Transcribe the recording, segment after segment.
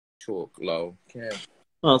talk, lol. Yeah.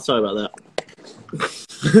 Oh, sorry about that.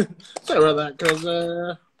 Sorry about that, because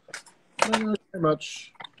not very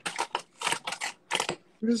much.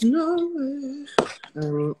 There's no way.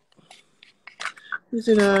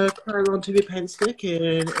 Using a Krylon TV paint stick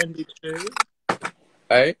in MB2.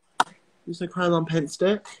 Hey? Using a Krylon paint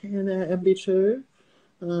stick in MB2.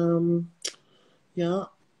 Yeah.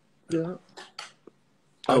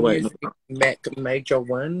 I'm using Mac Major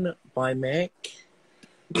 1 by Mac.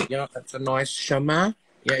 Yeah, that's a nice shimmer.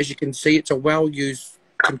 Yeah, as you can see, it's a well-used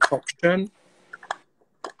concoction.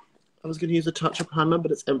 I was going to use a touch of primer,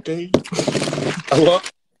 but it's empty. A what?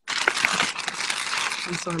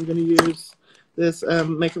 And so I'm going to use this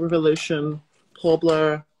Makeup Revolution Pore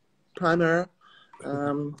Blur primer.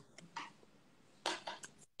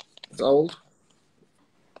 It's old.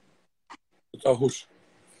 It's old.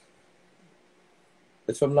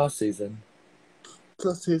 It's from last season.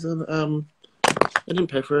 Last season. I didn't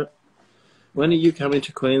pay for it. When are you coming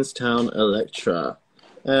to Queenstown, Elektra?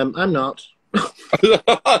 I'm not.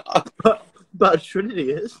 but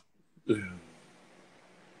Trinity is.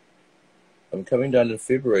 I'm coming down in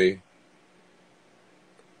February.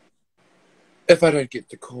 If I don't get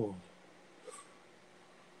the call.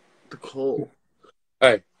 The call?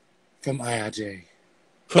 Hey, from IRD.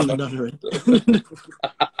 From the nunnery.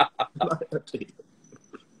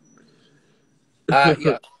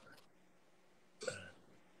 Yeah.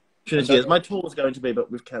 Trinity is. My tour was going to be,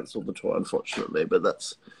 but we've cancelled the tour, unfortunately. But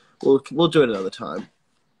that's we'll do it another time.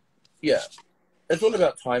 Yeah, it's all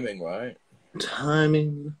about timing, right?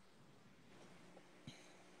 Timing.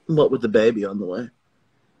 What with the baby on the way?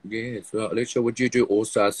 Yes. Well, Alicia, would you do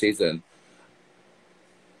All-Star season?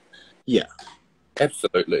 Yeah.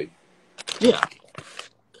 Absolutely. Yeah.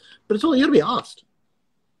 But it's all you got to be asked.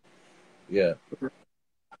 Yeah.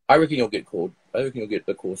 I reckon you'll get called. I reckon you'll get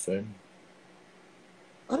the call soon.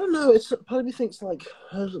 I don't know. It's part of me thinks like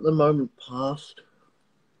hers at the moment passed.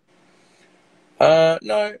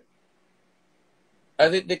 No. I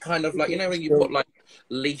think they're kind of like, you know, when you put like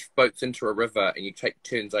leaf boats into a river and you take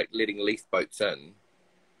turns like letting leaf boats in.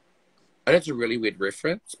 I know it's a really weird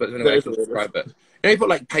reference, but there's no way to describe it. You know, you put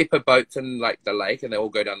like paper boats in like the lake and they all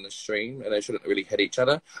go down the stream and they shouldn't really hit each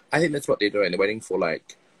other. I think that's what they're doing. They're waiting for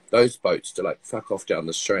like those boats to like fuck off down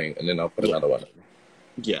the stream and then I'll put another one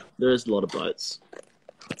in. Yeah, there is a lot of boats.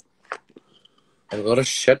 And a lot of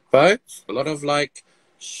shit boats. A lot of like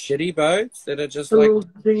shitty boats that are just little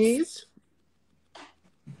like dinghies.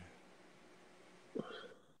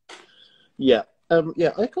 Yeah.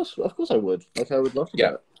 Yeah, of course I would. Like I would love to do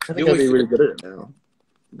it. I think I'd be really good at it now.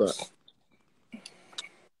 But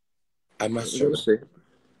I must see.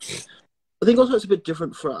 I think also it's a bit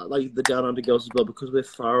different for like the Down Under girls as well because we're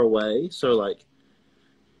far away, so like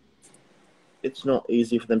it's not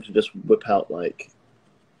easy for them to just whip out like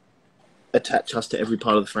attach us to every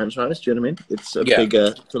part of the franchise. Do you know what I mean? It's a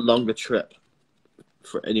bigger, it's a longer trip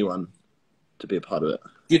for anyone to be a part of it.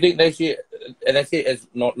 Do you think they see it, and they see it as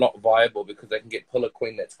not viable because they can get pull a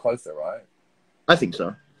queen that's closer, right? I think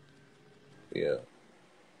so. Yeah.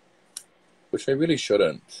 Which they really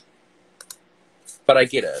shouldn't. But I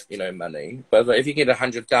get it, you know, money. But like, if you get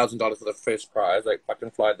 $100,000 for the first prize, like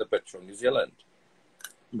fucking fly the bitch from New Zealand.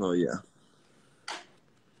 Well, yeah.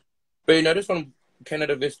 But you notice on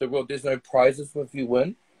Canada vs. the World, there's no prizes if you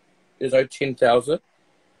win. There's no 10,000.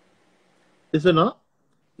 Is there not?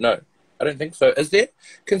 No, I don't think so. Is there?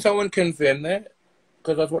 Can someone confirm that?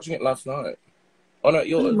 Because I was watching it last night. Oh no,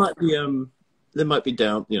 yours. There might be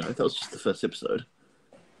down. You know, that was just the first episode.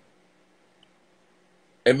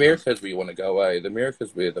 America's where you want to go away. The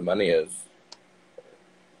America's where the money is.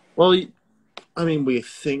 Well, I mean, we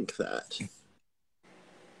think that,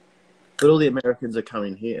 but all the Americans are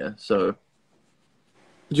coming here, so.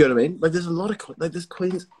 Do you know what I mean? Like, there's a lot of there's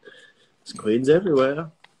queens. There's queens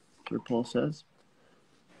everywhere. RuPaul says.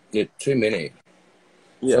 Yeah, too many.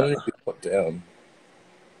 Yeah. Some need to be put down.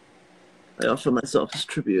 I offer myself as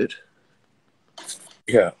tribute.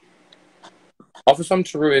 Yeah. Offer some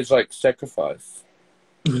to Ru as like sacrifice.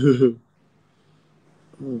 Oh,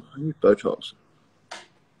 I need Botox.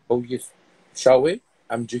 Oh yes. Shall we?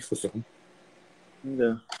 I'm due for some.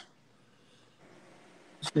 Yeah.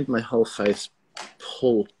 Just need my whole face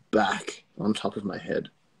pulled back on top of my head.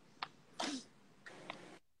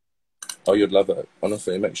 Oh, you'd love it.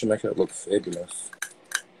 Honestly, it makes it look fabulous.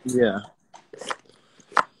 Yeah.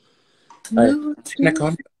 Hey,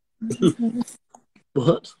 Anaconda.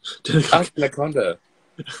 What? Ask Anaconda.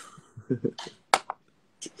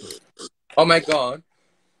 Oh my god.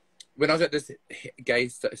 When I was at this gay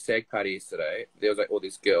stag party yesterday, there was like all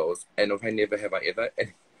these girls, and okay, never have I ever.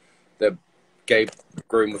 And the gay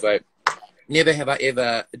groom was like, Never have I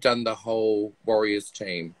ever done the whole Warriors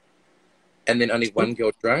team. And then only one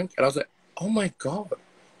girl drank. And I was like, oh my God,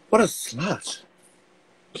 what a slut.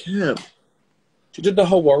 Yeah. She did the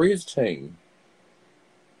whole Warriors team.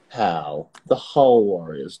 How? The whole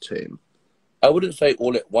Warriors team? I wouldn't say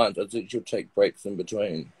all at once. I think she'll take breaks in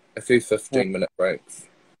between. A few 15-minute breaks.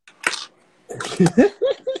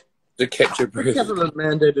 To catch your breath. Government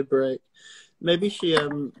mandated break. Maybe she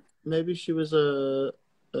was a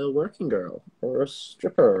working girl or a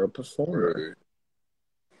stripper or a performer.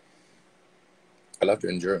 I loved her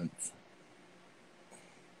endurance.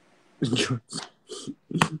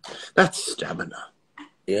 That's stamina.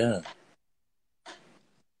 Yeah.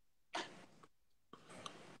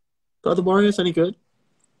 Are the Warriors any good?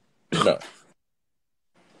 No.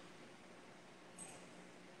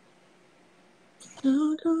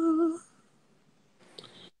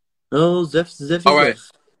 Oh, Ziff. All right.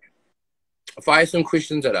 Fire some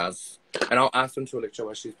questions at us, and I'll ask them to Elektra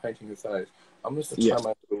while she's painting her face. I'm just going to try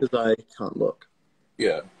my... because I can't look.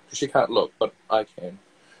 Yeah, because she can't look, but I can.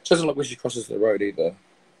 She doesn't look when she crosses the road either.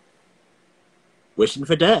 Wishing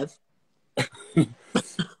for death.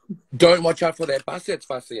 Don't watch out for that bus that's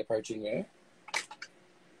fastly approaching you.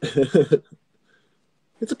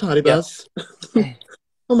 It's a party bus.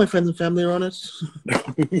 All my friends and family are on it.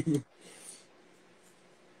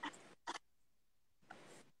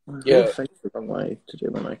 Yeah. I think the wrong way to do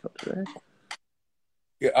my makeup today.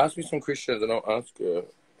 Yeah, ask me some questions and I'll ask her.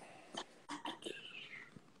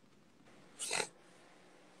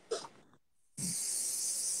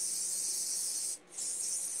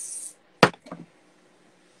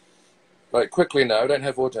 Like, quickly now, don't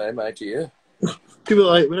have all day, my dear. People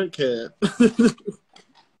are like, we don't care.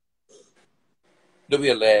 There'll be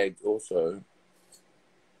a lag also.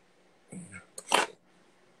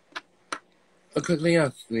 Quickly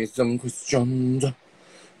ask me some questions.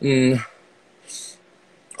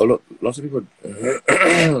 Oh, look, lots of people.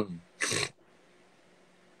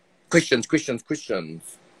 Questions.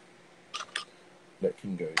 That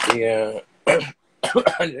can go there. I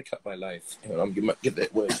need to cut my life. Hang on, I'm going to get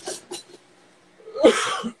that word.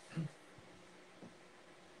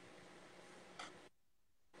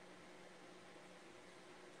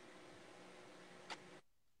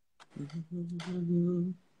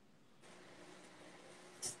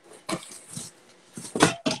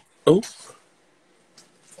 Oh.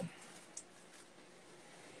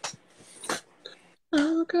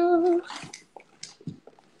 Oh God.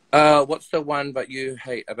 What's the one that you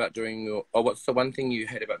hate about doing your, or what's the one thing you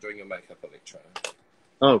hate about doing your makeup, Elektra?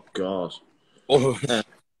 Oh God. Oh.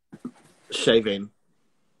 Shaving.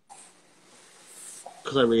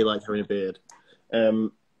 Because I really like having a beard.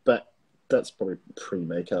 But that's probably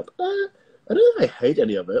pre-makeup. I don't know if I hate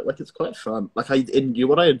any of it. Like, it's quite fun. Like,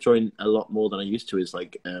 what I enjoy a lot more than I used to is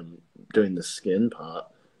like doing the skin part.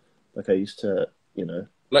 Like, I used to,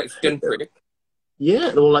 like skin prep.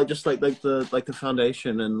 Yeah, or like just like the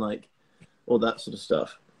foundation and like all that sort of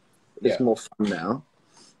stuff. It's more fun now,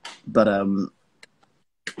 but I'm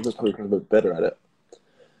just probably a bit better at it.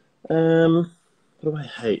 What do I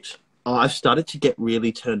hate? Oh, I've started to get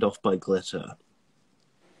really turned off by glitter.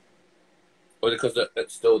 Or because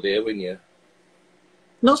it's still there when you...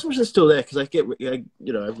 Not so much it's still there, because I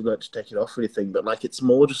would like to take it off or anything, but like it's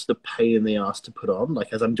more just the pain in the ass to put on.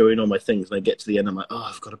 Like as I'm doing all my things and I get to the end, I'm like,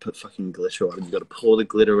 oh, I've got to put fucking glitter on, and you got to pour the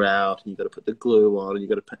glitter out, and you got to put the glue on, and you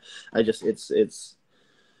got to. It's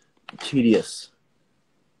tedious.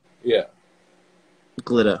 Yeah.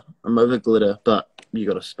 Glitter. I'm over glitter, but you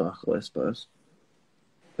got to sparkle, I suppose.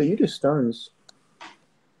 But you do stones.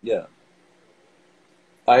 Yeah.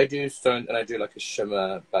 I do stones, and I do like a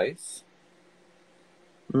shimmer base.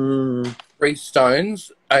 3 stones.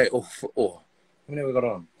 How many have we got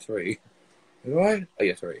on? 3. Right? Oh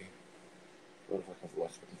yeah, 3. What if I can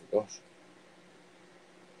voice it? Gosh.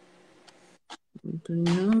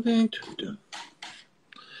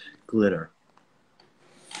 Glitter.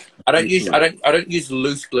 I don't use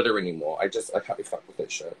loose glitter anymore. I can't be fucked with that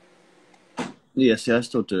shit. Yeah, see, I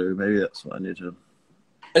still do. Maybe that's what I need to.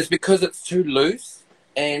 It's because it's too loose,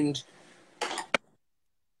 and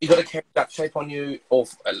you got to carry duct tape on you, or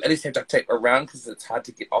at least have duct tape around, because it's hard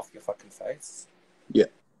to get off your fucking face. Yeah.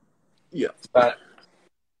 But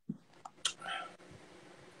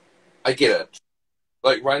I get it.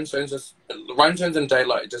 Like rhinestones in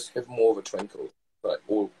daylight just have more of a twinkle,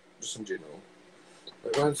 or just in general.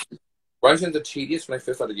 Like, rhinestones are tedious when I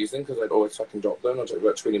first started using because I'd always fucking drop them. I'd take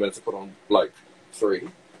about 20 minutes to put on like 3.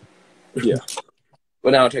 Yeah.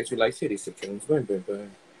 But now it takes me like 30 seconds. Boom, boom, boom.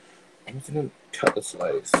 I'm just gonna cut this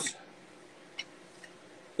lace.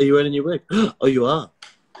 Are you wearing your wig? Oh, you are.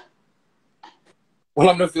 Well,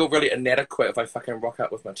 I'm gonna feel really inadequate if I fucking rock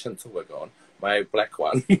out with my tinsel wig on, my black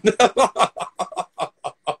one.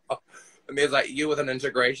 And there's like you with an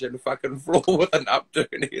integration fucking floor with an updo,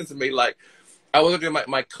 and here's me like I wasn't doing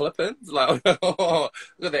my clip-ins, like look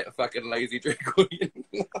at that fucking lazy drag queen.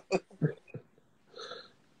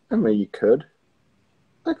 I mean, you could.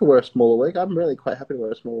 I could wear a smaller wig. I'm really quite happy to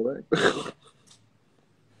wear a smaller wig.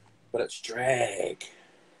 But it's drag.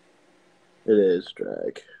 It is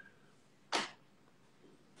drag.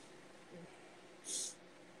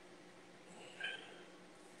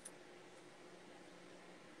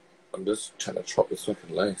 I'm just trying to chop this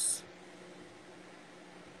fucking lace.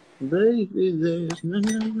 Baby, there's no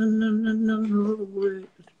way.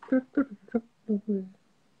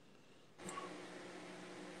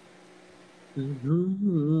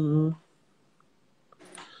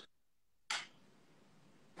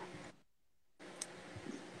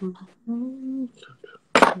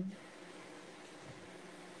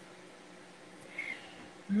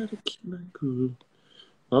 How to keep my cool.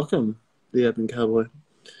 Welcome, the Urban Cowboy.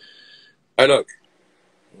 Hey, look.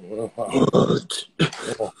 What?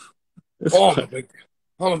 Oh,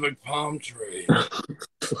 I'm a big palm tree.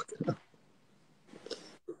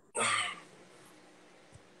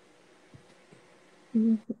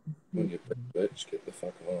 When you big bitch, get the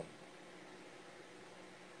fuck on.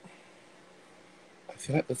 I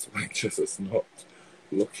feel like this waitress is not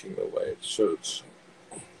looking the way it should.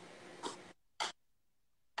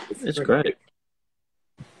 It's great.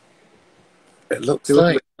 It looks She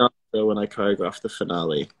like when I choreographed the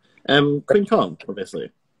finale. Queen Kong, obviously,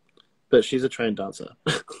 but she's a trained dancer.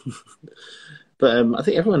 But I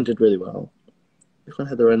think everyone did really well. Everyone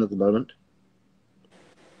had their own of the moment.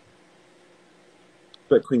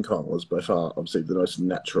 But Queen Kong was by far, obviously, the most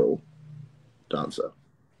natural dancer.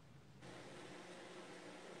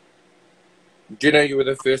 Do you know you were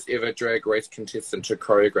the first ever Drag Race contestant to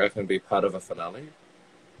choreograph and be part of a finale?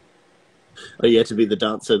 Oh, yeah, to be the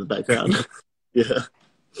dancer in the background. Yeah.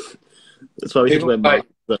 That's why we had to People wear like,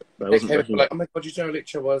 masks, but I wasn't working. like, oh my god, you know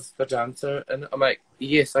Elektra was the dancer? And I'm like,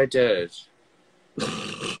 yes, I did.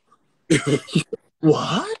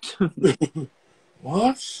 What?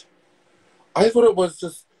 What? I thought it was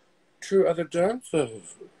just two other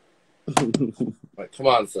dancers. Like, come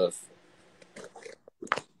on, sis.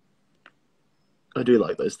 I do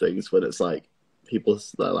like those things when it's like people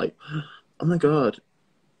are like, oh my god,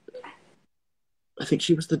 I think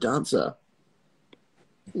she was the dancer.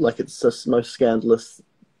 Like it's the most scandalous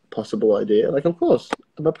possible idea. Like, of course,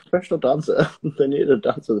 I'm a professional dancer. They need a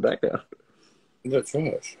dancer in the background. That's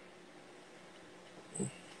right.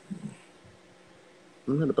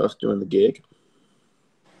 I'm not about doing the gig.